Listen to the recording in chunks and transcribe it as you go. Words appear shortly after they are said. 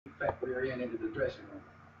fat rear end into the dressing room.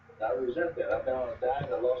 I resent that. I've been on a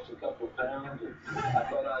diet. I lost a couple of pounds, and I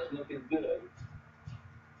thought I was looking good.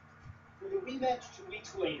 For the rematch 2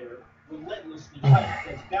 weeks later, relentlessly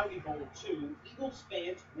hyped as Bounty Bowl 2, Eagles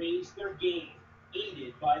fans raised their game,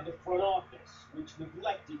 aided by the front office, which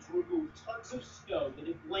neglected to remove tons of snow that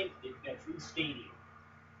had blanketed Veterans Stadium.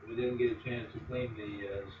 We didn't get a chance to clean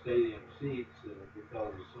the stadium seats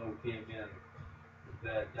because the snow came in at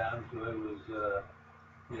that time, so it was,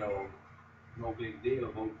 no big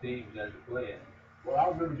deal. Both teams had to play it. Well, I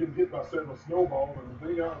remember getting hit by several snowballs, and the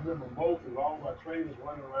thing I remember most is all my trainers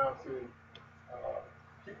running around saying,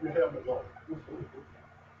 keep your helmets on.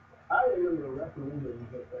 I remember the referee getting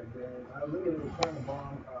hit that game. I remember they were trying to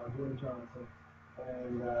bomb Jordan Johnson,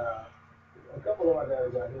 and a couple of our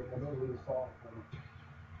guys got hit, and those really soft.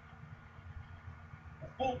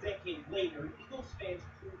 A full decade later, Eagles fans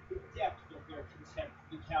proved the depth of their contempt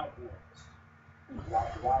for the Cowboys.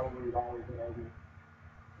 Rivalry's always been ugly.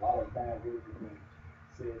 A lot of bad words have been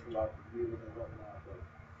said throughout the years and whatnot,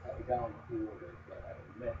 but at the down the field, at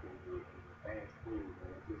the method, the fans proved,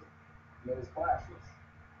 it's classless.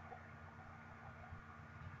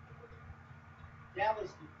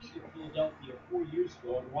 Dallas defeated Philadelphia 4 years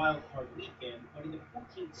ago on Wild Card Weekend, but in the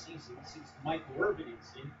 14th season since the Michael Irvin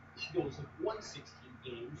incident, Eagles have won 16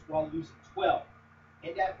 games while losing 12.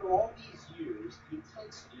 And after all these years, the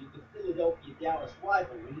intensity of the Philadelphia-Dallas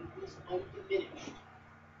rivalry is undiminished.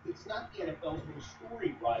 It's not the NFL's most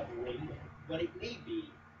storied rivalry, but it may be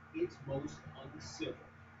its most uncivil.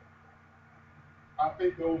 I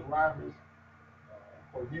think those rivals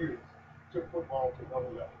for years took football to another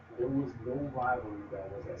level. There was no rivalry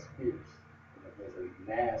that was as fierce and that was as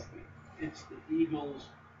nasty. It's the Eagles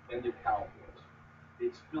and the Cowboys.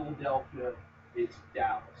 It's Philadelphia. It's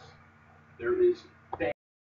Dallas. There is